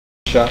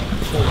Shot.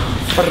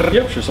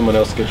 Yep. I'm sure someone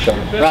else gets shot.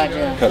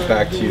 Roger. Cut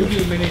back to you.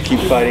 Keep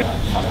fighting.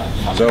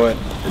 Throw it.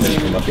 And then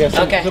come up.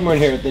 Yeah, okay. Somewhere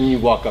in here. Then you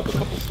walk up a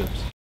couple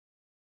steps.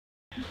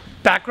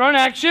 Background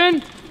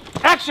action.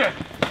 Action.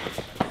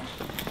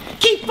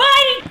 Keep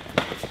fighting.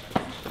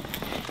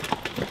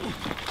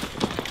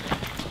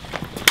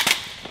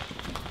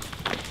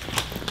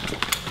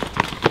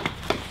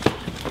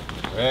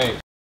 Great.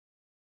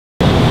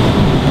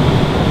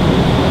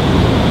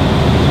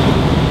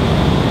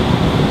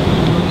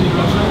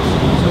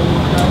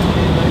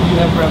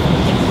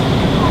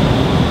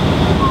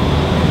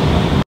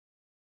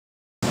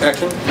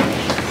 Action.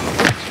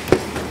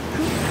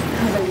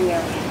 Who are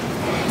you?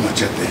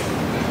 Machete.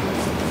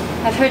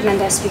 I've heard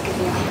Mendez speak of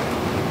you.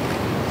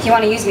 You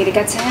want to use me to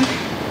get to him?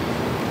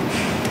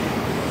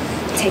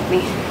 Take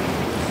me.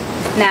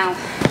 Now.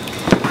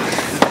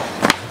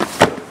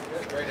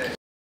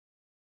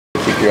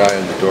 Keep your eye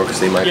on the door because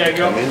they might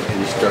come in, and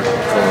you start going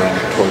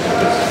towards the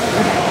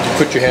business.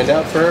 Put your hand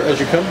out for her as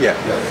you come? Yeah.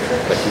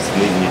 Like he's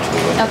leading you to the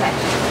room. Okay.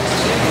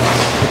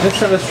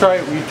 Let's try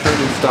it. We turn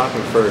and stop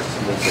him first.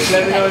 And then say,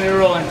 Let me know when you're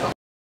rolling.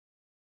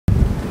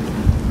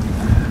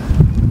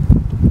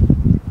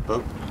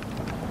 Boat.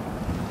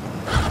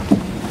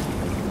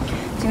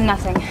 Do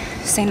nothing.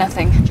 Say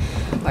nothing.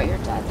 Or you're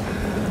dead.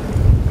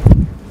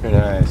 Very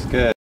nice.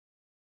 Good.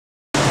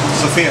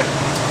 Sophia.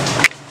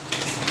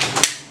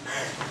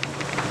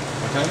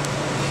 Okay.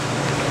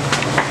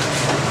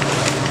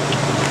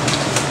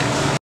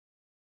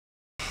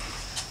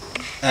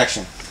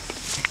 Action.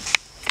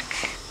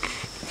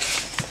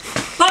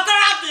 Fuck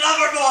her up,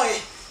 lover boy!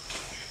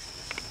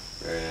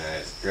 Very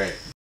nice. Great.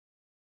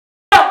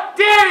 Oh,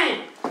 Danny!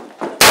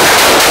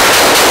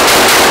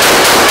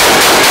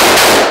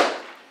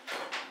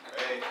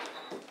 Great.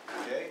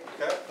 Okay.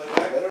 Cut. Play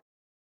back.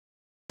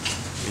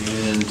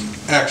 And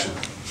action.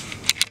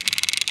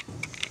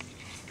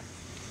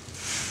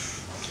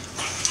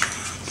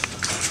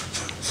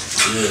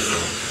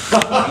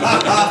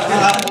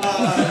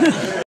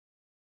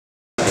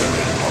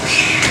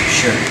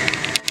 Sure.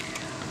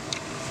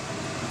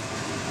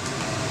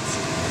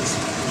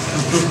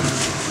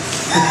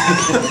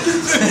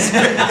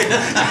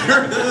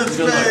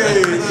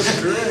 That's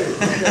great.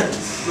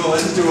 Go,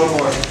 let's just do one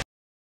more.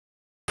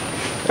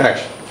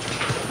 Action.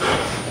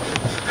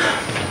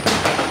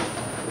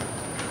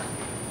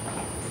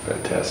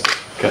 Fantastic.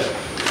 Cut.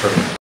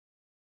 Perfect.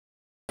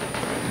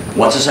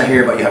 What's this I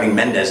hear about you having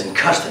Mendez in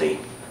custody?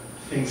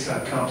 Things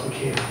got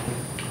complicated.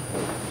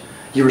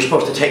 You were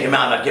supposed to take him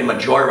out and not give him a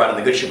joyride on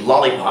the good ship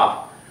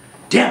Lollipop.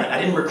 Damn it, I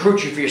didn't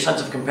recruit you for your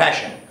sense of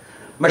compassion.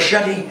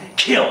 Machete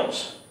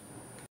kills.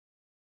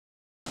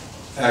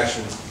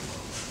 Action.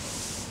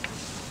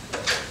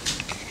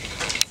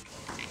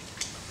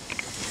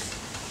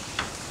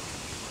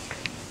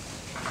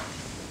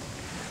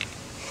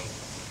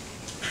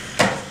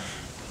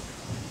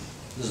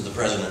 This is the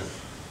president.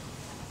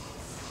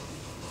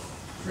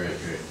 Great.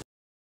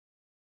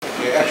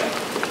 Okay, action.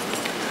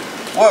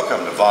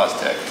 Welcome to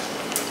Vostek,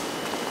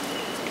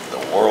 the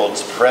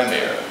world's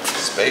premier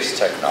space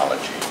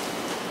technology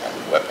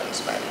and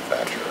weapons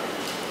manufacturer.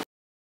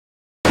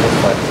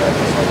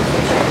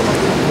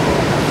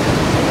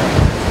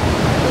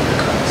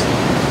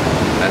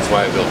 That's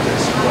why I built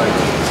this.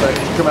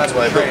 That's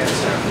why I built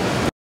this.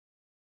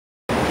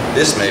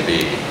 This may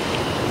be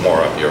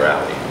more up your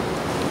alley.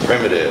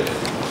 Primitive,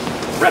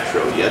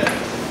 retro yet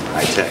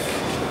high-tech.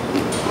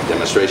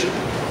 Demonstration?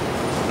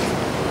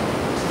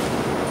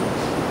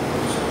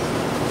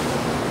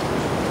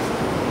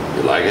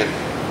 You like it?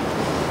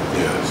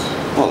 Yes.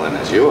 Well, then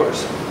it's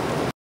yours.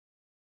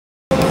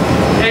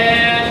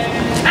 And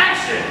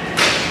action!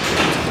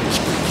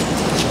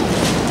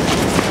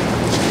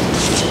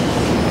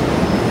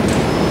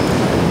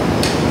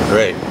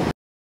 Great.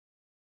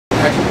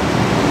 Action.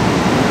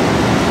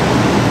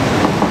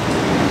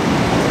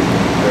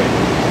 Great.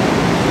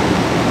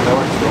 That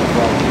works for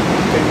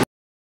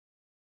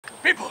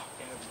People!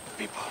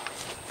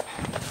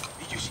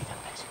 Did you see that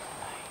Mexican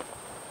guy?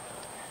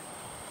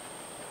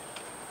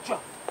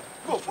 Jump!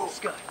 Go for this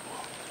guy!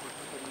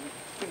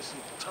 Facing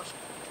the tussle.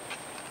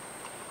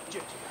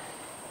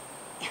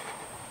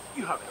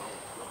 You have it all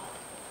wrong.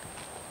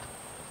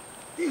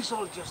 This is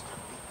all just a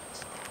bit.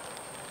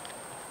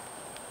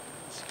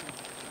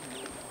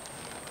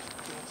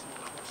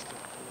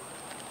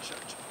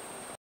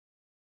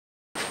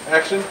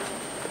 Action.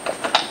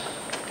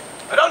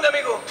 ¿A dónde,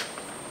 amigo?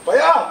 ¡Para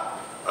allá!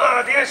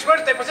 Ah, tienes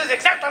suerte, pues es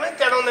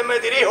exactamente a donde me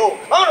dirijo.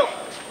 ¡Vámonos!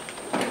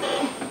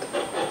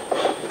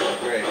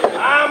 Great.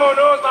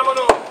 ¡Vámonos,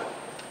 vámonos!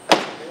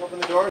 Open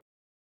the door.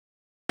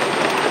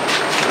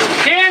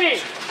 Danny!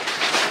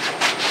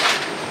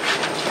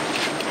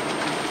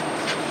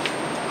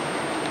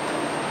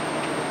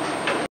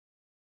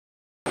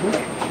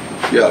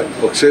 Ja,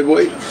 wat zei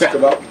boy?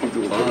 Kebab.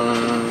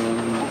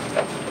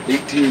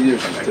 18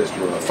 years is this.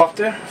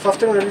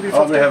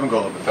 I'll have him go a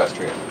little bit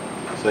faster again.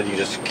 So that you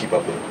just keep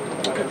up with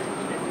it. Okay.